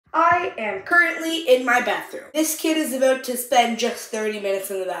I am currently in my bathroom. This kid is about to spend just 30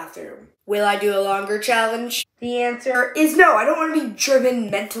 minutes in the bathroom. Will I do a longer challenge? The answer is no. I don't want to be driven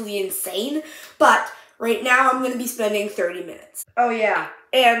mentally insane, but right now I'm going to be spending 30 minutes. Oh yeah,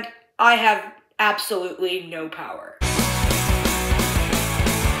 and I have absolutely no power.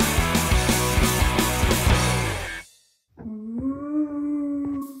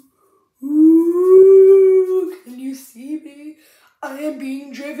 Can you see me? I am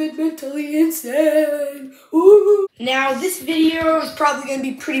being driven mentally insane. Ooh. Now, this video is probably going to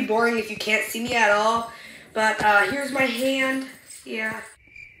be pretty boring if you can't see me at all. But here's my hand. Yeah.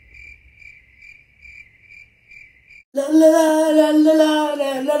 La la la la la la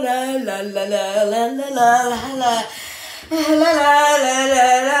la la la la la la la.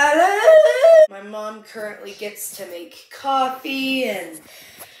 My mom currently gets to make coffee and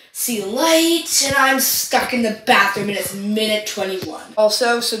see light, and I'm stuck in the bathroom and it's minute 21.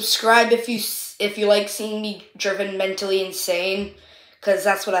 Also, subscribe if you like seeing me driven mentally insane, because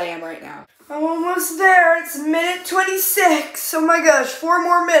that's what I am right now. I'm almost there. It's minute 26. Oh my gosh, 4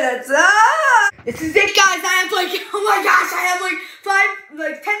 more minutes. Ah! This is it, guys. I have oh my gosh, I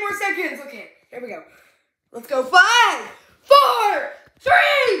have 10 more seconds. Okay, here we go. Let's go. 5, 4, 3,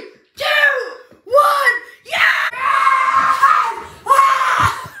 2, 1. Yeah!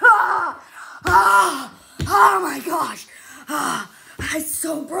 Oh my gosh. It's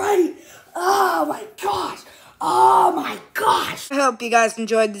so bright. Oh my gosh. Oh my gosh. I hope you guys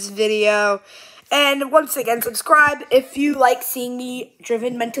enjoyed this video. And once again, subscribe if you like seeing me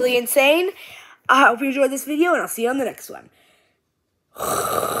driven mentally insane. I hope you enjoyed this video, and I'll see you on the next one.